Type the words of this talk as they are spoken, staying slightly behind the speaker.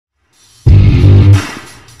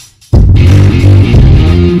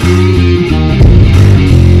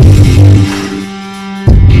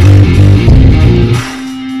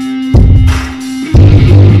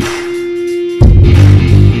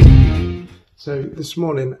So this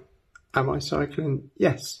morning, am I cycling?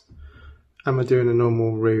 Yes. Am I doing a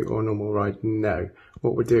normal route or a normal ride? No.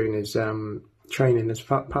 What we're doing is training as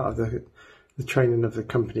part of the training of the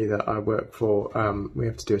company that I work for. We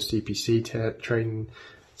have to do a CPC training,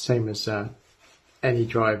 same as any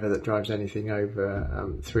driver that drives anything over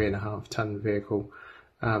 3.5 ton vehicle.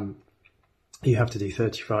 You have to do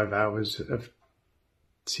 35 hours of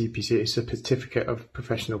CPC. It's a certificate of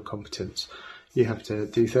professional competence. You have to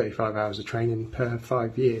do 35 hours of training per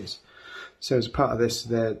 5 years. So as part of this,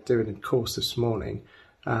 they're doing a course this morning.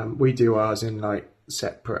 We do ours in like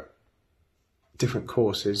separate different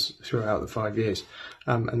courses throughout the 5 years.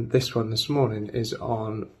 And this one this morning is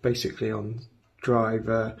basically on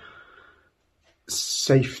driver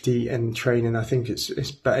safety and training. I think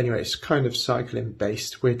but anyway, it's kind of cycling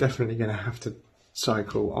based. We're definitely going to have to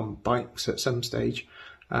cycle on bikes at some stage.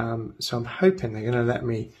 So I'm hoping they're going to let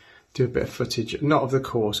me do a bit of footage, not of the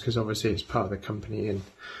course, because obviously it's part of the company and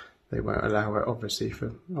they won't allow it, obviously,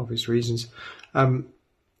 for obvious reasons. But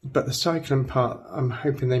the cycling part, I'm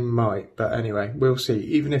hoping they might. But anyway, we'll see.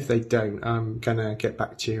 Even if they don't, I'm going to get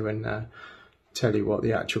back to you and tell you what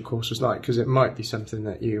the actual course was like, because it might be something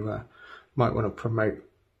that you might want to promote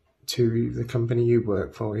to the company you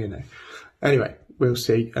work for, you know. Anyway, we'll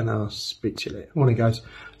see, and I'll speak to you later. Morning, guys.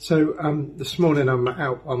 So this morning I'm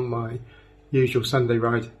out on my usual Sunday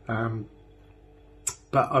ride,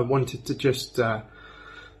 but I wanted to just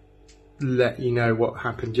let you know what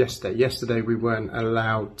happened yesterday. Yesterday we weren't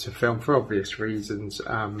allowed to film for obvious reasons,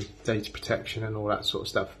 data protection and all that sort of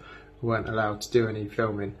stuff. We weren't allowed to do any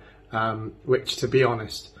filming, which, to be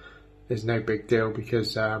honest, is no big deal,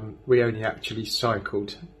 because we only actually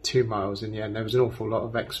cycled 2 miles in the end. There was an awful lot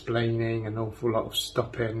of explaining, an awful lot of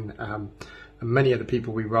stopping, and many of the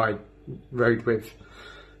people we rode with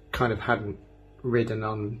kind of hadn't ridden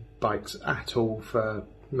on bikes at all for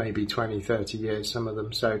maybe 20-30 years, some of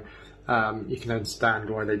them, so you can understand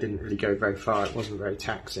why they didn't really go very far. It wasn't very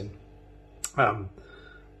taxing.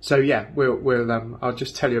 So yeah, I'll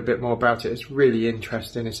just tell you a bit more about it. It's really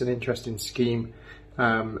interesting. It's an interesting scheme,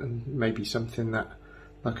 and maybe something that,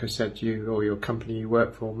 like I said, you or your company you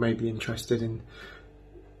work for may be interested in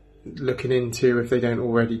looking into if they don't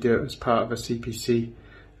already do it as part of a CPC.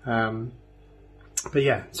 But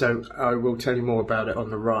yeah, so I will tell you more about it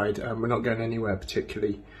on the ride. We're not going anywhere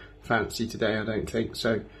particularly fancy today, I don't think,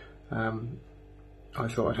 so I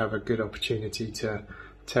thought I'd have a good opportunity to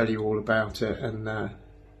tell you all about it and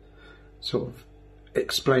sort of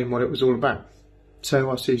explain what it was all about.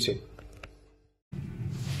 So I'll see you soon.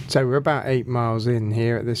 So we're about 8 miles in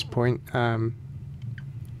here at this point, so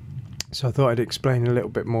I thought I'd explain a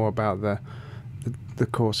little bit more about the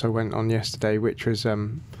course I went on yesterday, which was a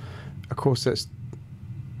course that's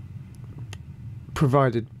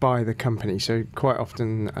provided by the company. So quite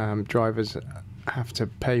often drivers have to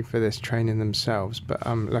pay for this training themselves, but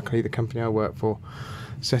luckily the company I work for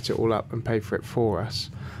set it all up and paid for it for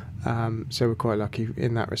us, so we're quite lucky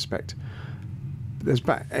in that respect. There's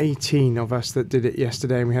about 18 of us that did it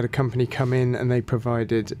yesterday, and we had a company come in and they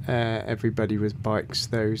provided everybody with bikes,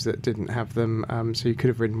 those that didn't have them, so you could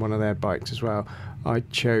have ridden one of their bikes as well. I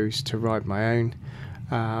chose to ride my own,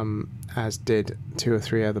 as did 2 or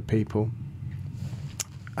 3 other people,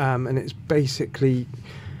 and it's basically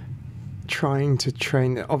trying to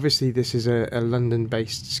train. Obviously this is a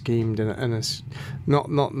London-based scheme, and it's not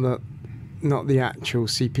the actual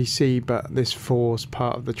CPC, but this force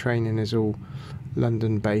part of the training is all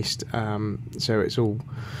London-based, so it's all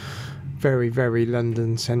very, very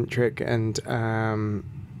London-centric, and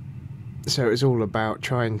so it's all about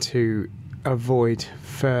trying to avoid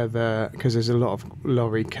further, because there's a lot of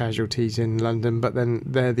lorry casualties in London, but then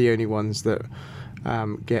they're the only ones that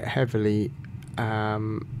get heavily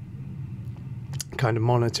kind of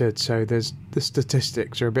monitored, so the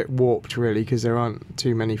statistics are a bit warped really, because there aren't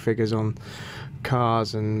too many figures on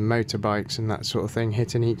cars and motorbikes and that sort of thing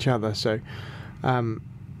hitting each other. So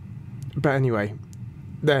but anyway,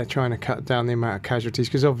 they're trying to cut down the amount of casualties,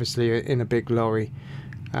 because obviously in a big lorry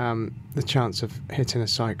the chance of hitting a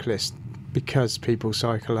cyclist, because people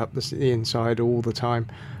cycle up the inside all the time,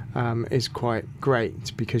 is quite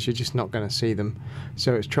great, because you're just not going to see them.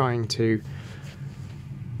 So it's trying to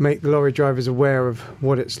make the lorry drivers aware of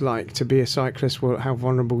what it's like to be a cyclist, how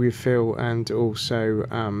vulnerable you feel, and also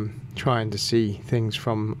trying to see things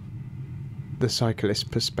from the cyclist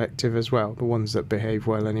perspective as well, the ones that behave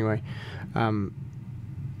well anyway.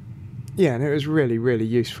 Yeah, and it was really, really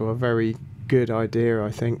useful, a very good idea,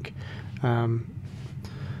 I think.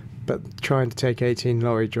 But trying to take 18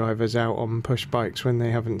 lorry drivers out on push bikes when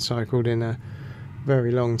they haven't cycled in a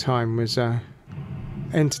very long time was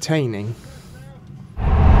entertaining.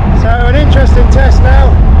 So an interesting test now.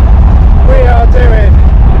 We are doing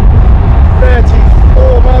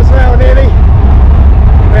 34 miles an hour nearly.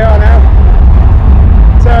 We are now.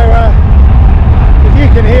 So if you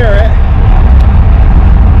can hear it,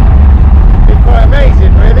 it's quite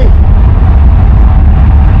amazing really.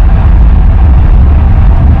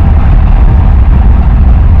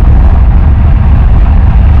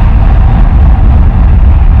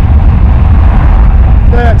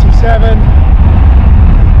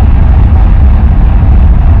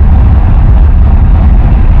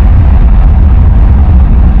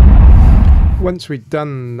 Once we'd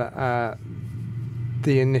done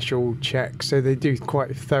the initial check, so they do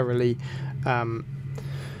quite thoroughly tell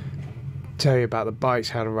you about the bikes,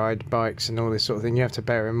 how to ride bikes and all this sort of thing. You have to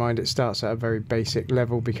bear in mind it starts at a very basic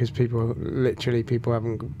level because people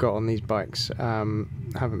haven't got on these bikes,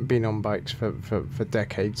 haven't been on bikes for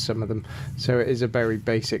decades, some of them, so it is a very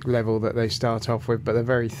basic level that they start off with, but they're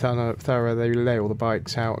very thorough. They lay all the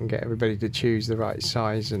bikes out and get everybody to choose the right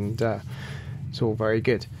size, and it's all very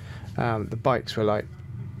good. The bikes were like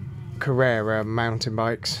Carrera mountain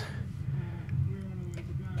bikes.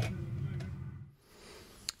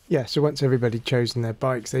 Yeah, so once everybody chosen their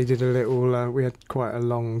bikes, they did a little, we had quite a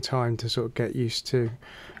long time to sort of get used to.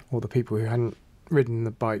 All the people who hadn't ridden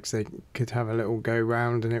the bikes, they could have a little go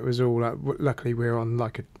round, and it was all, luckily we were on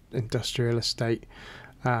like an industrial estate,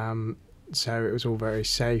 so it was all very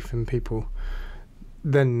safe, and people,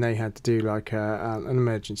 then they had to do like an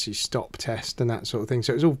emergency stop test and that sort of thing,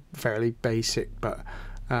 so it was all fairly basic, but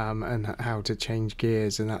and how to change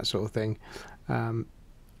gears and that sort of thing.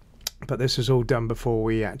 But this was all done before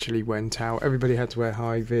we actually went out. Everybody had to wear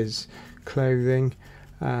high-vis clothing.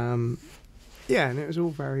 Yeah, and it was all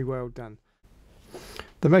very well done.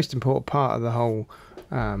 The most important part of the whole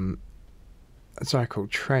cycle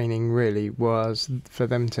training really was for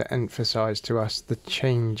them to emphasise to us the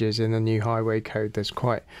changes in the new highway code. There's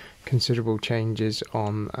quite considerable changes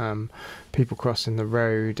on people crossing the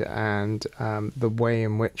road, and the way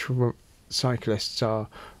in which cyclists are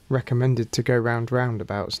recommended to go round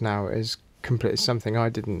roundabouts now is completely something I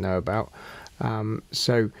didn't know about.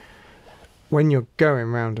 So when you're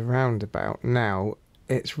going round a roundabout now,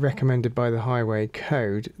 it's recommended by the highway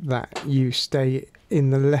code that you stay in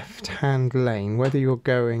the left hand lane, whether you're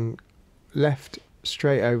going left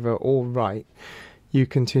straight over or right. You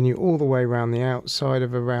continue all the way around the outside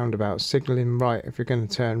of a roundabout, signalling right if you're going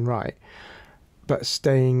to turn right, but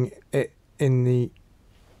staying in the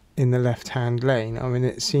left hand lane. I mean,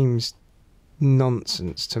 it seems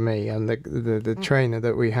nonsense to me, and the trainer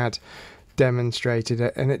that we had demonstrated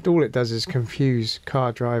it, and all it does is confuse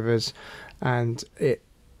car drivers, and it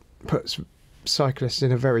puts cyclists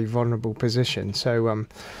in a very vulnerable position. So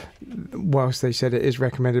whilst they said it is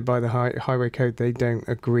recommended by the highway code, they don't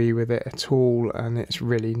agree with it at all, and it's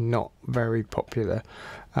really not very popular,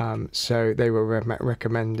 so they were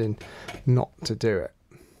recommending not to do it.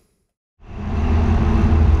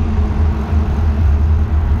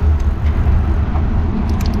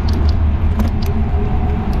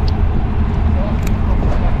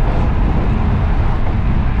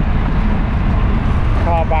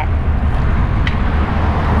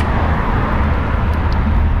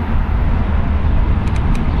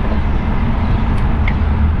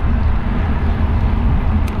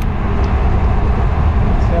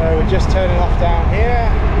 Just turning off down here.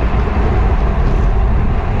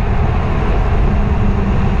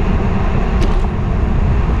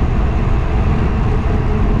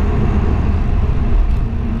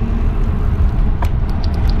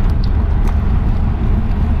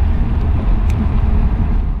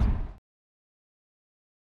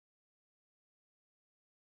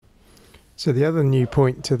 So the other new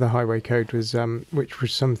point to the highway code was, which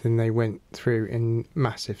was something they went through in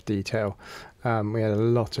massive detail. We had a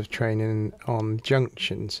lot of training on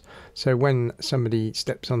junctions. So when somebody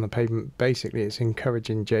steps on the pavement, basically it's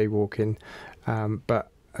encouraging jaywalking. But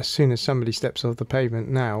as soon as somebody steps off the pavement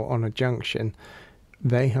now on a junction,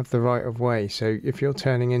 they have the right of way. So if you're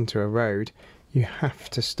turning into a road, you have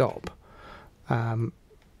to stop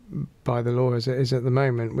by the law as it is at the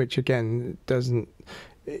moment, which again doesn't,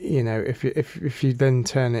 you know, if you then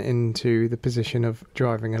turn it into the position of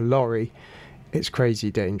driving a lorry, it's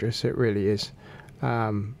crazy dangerous. It really is.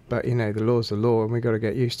 But you know, the law's the law, and we've got to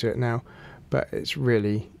get used to it now. But it's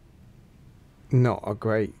really not a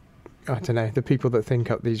great, I don't know, the people that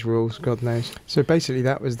think up these rules, God knows. So basically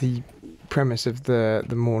that was the premise of the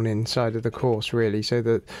morning side of the course, really. So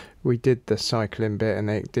that we did the cycling bit and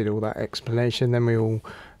they did all that explanation, then we all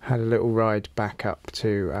had a little ride back up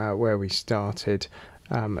to where we started,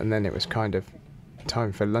 and then it was kind of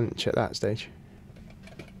time for lunch at that stage.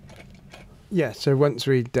 yeah, so once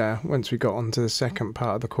we got onto the second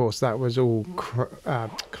part of the course, that was all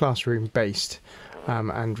classroom based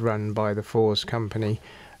and run by the Fours company,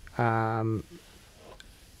 or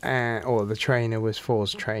the trainer was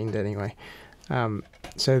Fours trained anyway.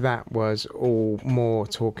 So that was all more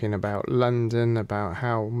talking about London, about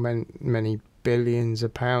how many billions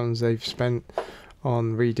of pounds they've spent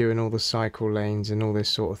on redoing all the cycle lanes and all this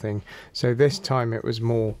sort of thing. So this time it was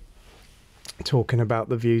more talking about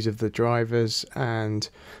the views of the drivers and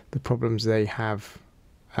the problems they have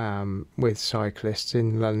with cyclists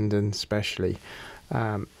in London especially,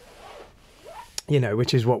 you know,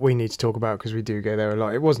 which is what we need to talk about because we do go there a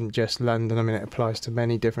lot. It wasn't just London, I mean it applies to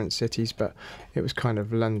many different cities, but it was kind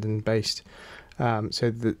of London based.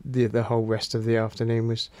 So the whole rest of the afternoon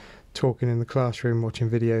was talking in the classroom,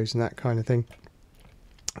 watching videos and that kind of thing.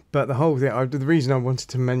 But the whole thing, the reason I wanted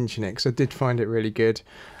to mention it, because I did find it really good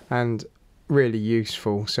and really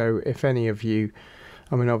useful. So if any of you,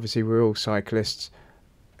 I mean obviously we're all cyclists,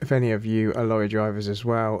 if any of you are lorry drivers as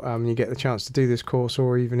well, you get the chance to do this course,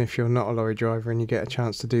 or even if you're not a lorry driver and you get a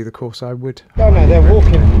chance to do the course, I would. Oh no, they're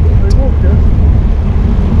walking. They're walking.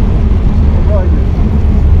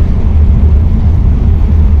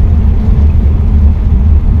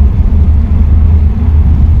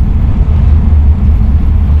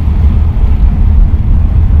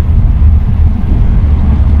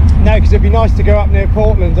 No, because it'd be nice to go up near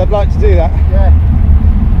Portland. I'd like to do that. Yeah.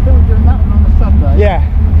 I think we're doing that one on the Sunday. Yeah.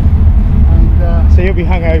 And so you'll be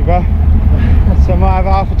hungover. So I might have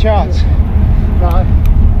half a chance. No.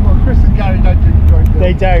 Well, Chris and Gary don't drink.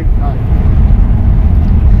 They don't. No.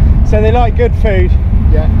 So they like good food.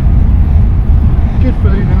 Yeah. Good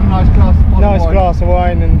food and a nice glass of wine. Nice glass of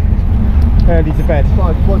wine and early to bed.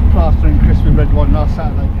 I was plastering Chris with red wine last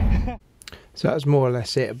Saturday. So that was more or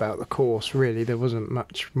less it about the course, really. There wasn't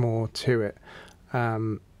much more to it.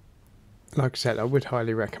 Like I said, I would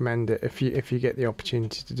highly recommend it if you get the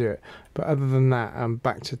opportunity to do it. But other than that,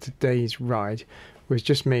 back to today's ride was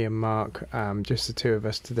just me and Mark, just the two of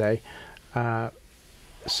us today.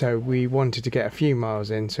 So we wanted to get a few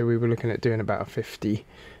miles in, so we were looking at doing about a 50.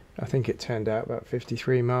 I think it turned out about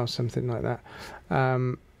 53 miles, something like that.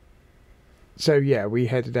 So yeah, we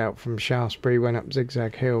headed out from Shaftesbury, went up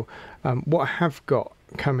Zigzag Hill. What I have got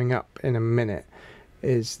coming up in a minute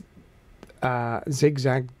is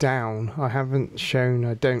Zigzag Down. I haven't shown,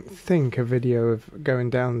 I don't think, a video of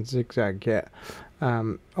going down Zigzag yet.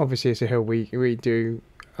 Obviously it's a hill we do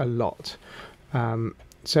a lot.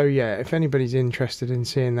 So yeah, if anybody's interested in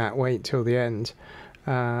seeing that, wait till the end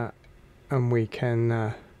and we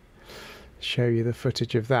can show you the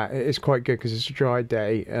footage of that. It is quite good because it's a dry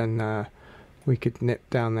day and we could nip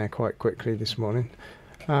down there quite quickly this morning.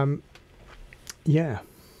 Yeah.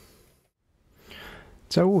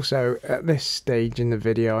 So also at this stage in the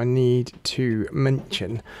video I need to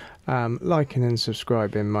mention liking and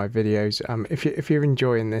subscribing my videos. If you're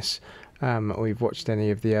enjoying this or you've watched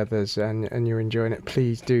any of the others and you're enjoying it,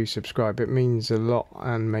 please do subscribe. It means a lot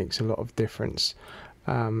and makes a lot of difference.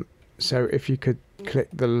 So if you could click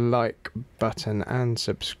the like button and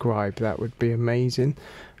subscribe, that would be amazing.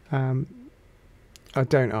 I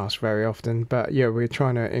don't ask very often, but yeah, we're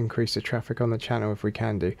trying to increase the traffic on the channel if we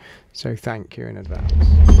can do, so thank you in advance.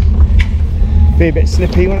 Be a bit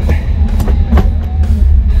slippy, won't it?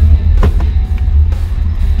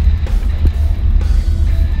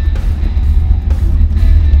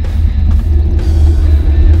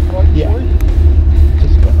 Yeah,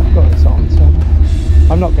 I've got this on, so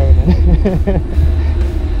I'm not going in.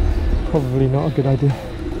 Probably not a good idea.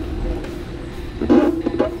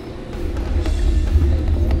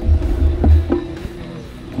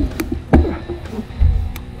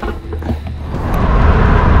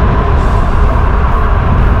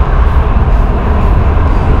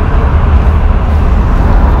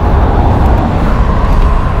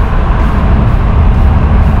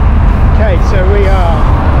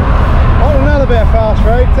 Fast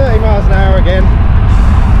road, 30 miles an hour again.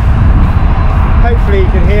 Hopefully you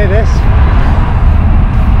can hear this.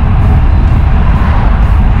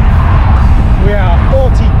 We are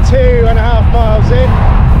 42.5 miles in.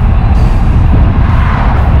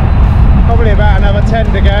 Probably about another 10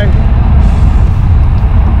 to go.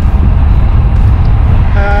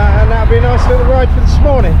 And that'll be a nice little ride for this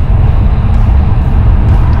morning.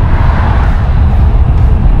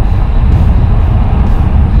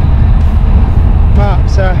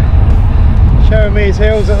 Mark's showing me his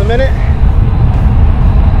hills at the minute.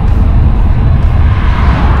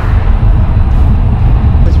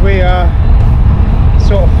 As we are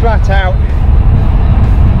sort of flat out,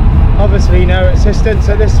 obviously no assistance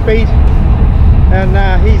at this speed, and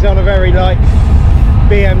he's on a very light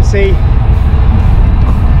BMC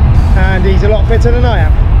Clearly he's a lot fitter than I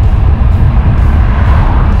am.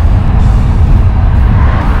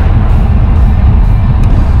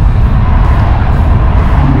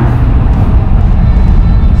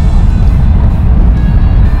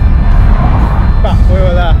 But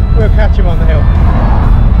we'll catch him on the hill.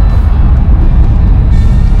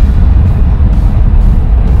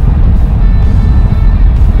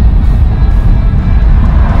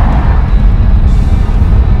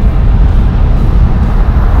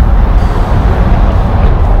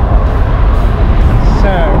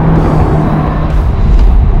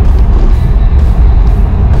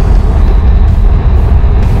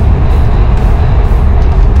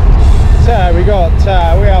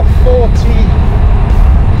 We are 40.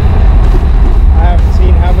 I haven't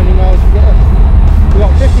seen how many miles we've got. We've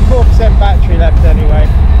got 54% battery left anyway.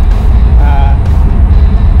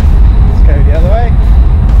 Let's go the other way.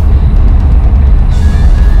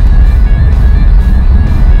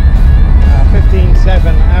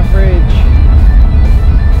 .7 average,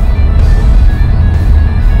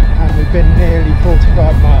 and we've been nearly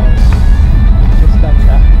 45 miles, just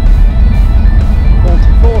under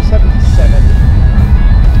 44.77.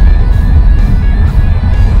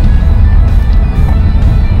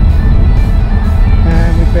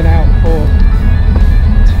 And we've been out for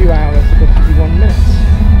 2 hours 51 minutes,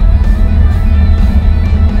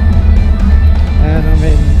 and I'm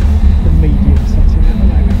in the medium setting at the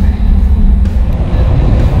moment.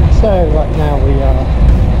 So right now we are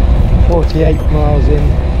 48 miles in,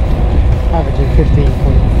 averaging 15.5.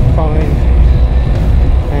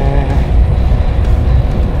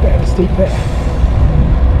 Bit of a steep bit.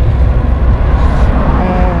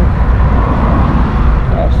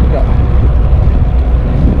 What else we got?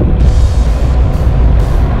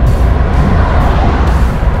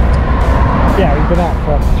 Yeah, we've been out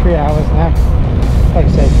for 3 hours now. Like I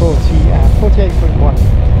say, 48.1.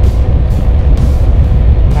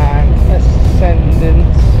 And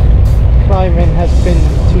ascendant climbing has been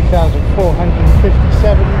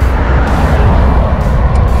 2,457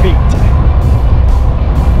 feet.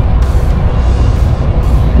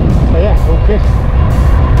 So yeah, all good.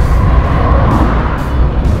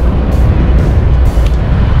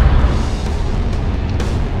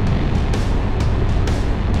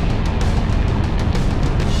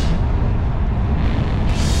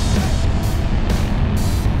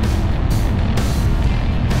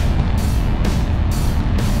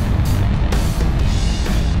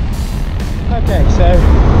 Okay, so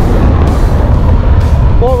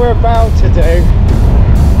what we're about to do,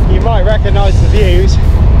 you might recognise the views,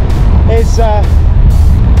 is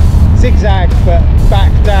zigzag but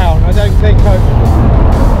back down. I don't think I've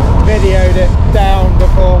videoed it down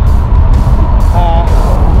before.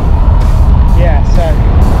 Yeah, so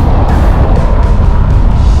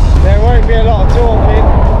there won't be a lot of talking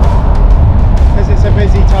because it's a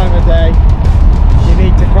busy time of day. You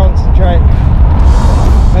need to concentrate.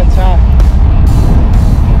 But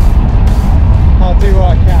I'll do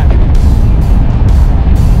what I can.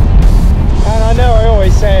 And I know I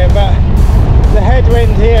always say it, but the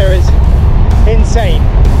headwind here is insane.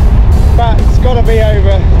 But it's got to be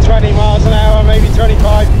over 20 miles an hour, maybe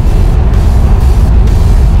 25.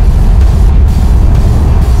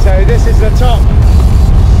 So this is the top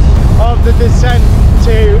of the descent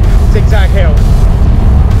to Zigzag Hill.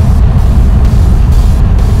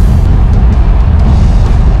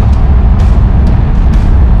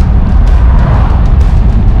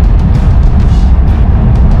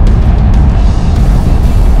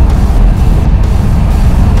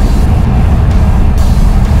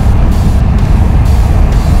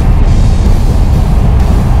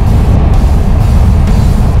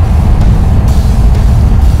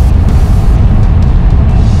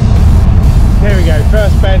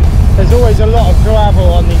 First bend, there's always a lot of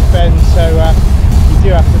gravel on these bends, so you do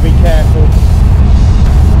have to be careful.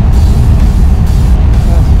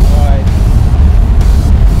 That's wide.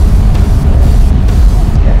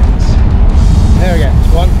 Yes. There we go,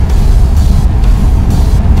 it's one.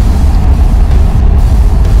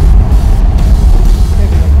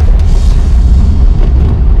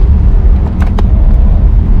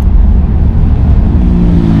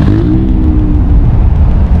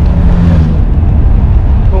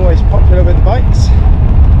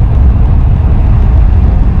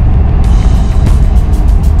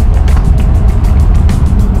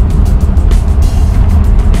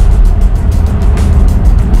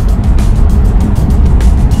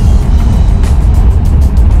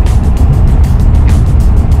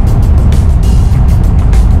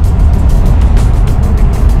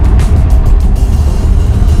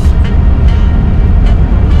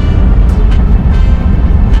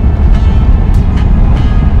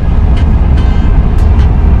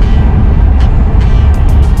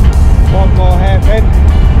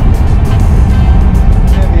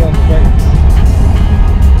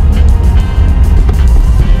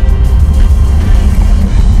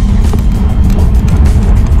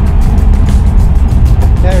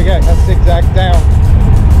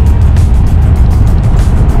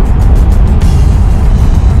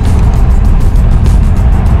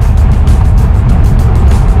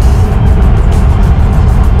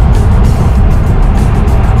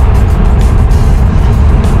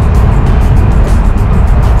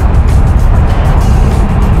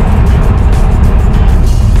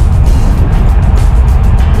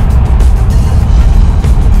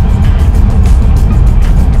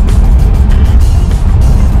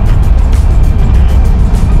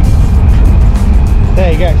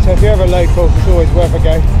 if you're ever local, it's always worth a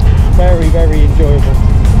go. Very, very enjoyable.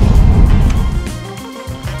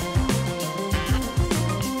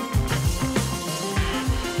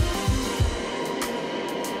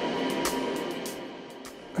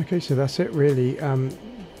 Okay, so that's it really.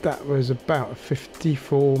 That was about a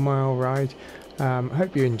 54-mile ride.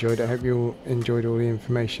 Hope you enjoyed it. Hope you enjoyed all the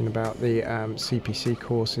information about the CPC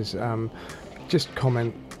courses. Just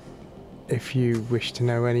comment if you wish to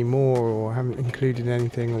know any more or haven't included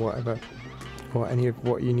anything or whatever, or any of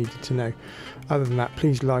what you needed to know. Other than that,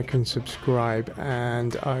 please like and subscribe,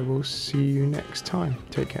 and I will see you next time.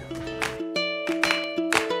 Take care.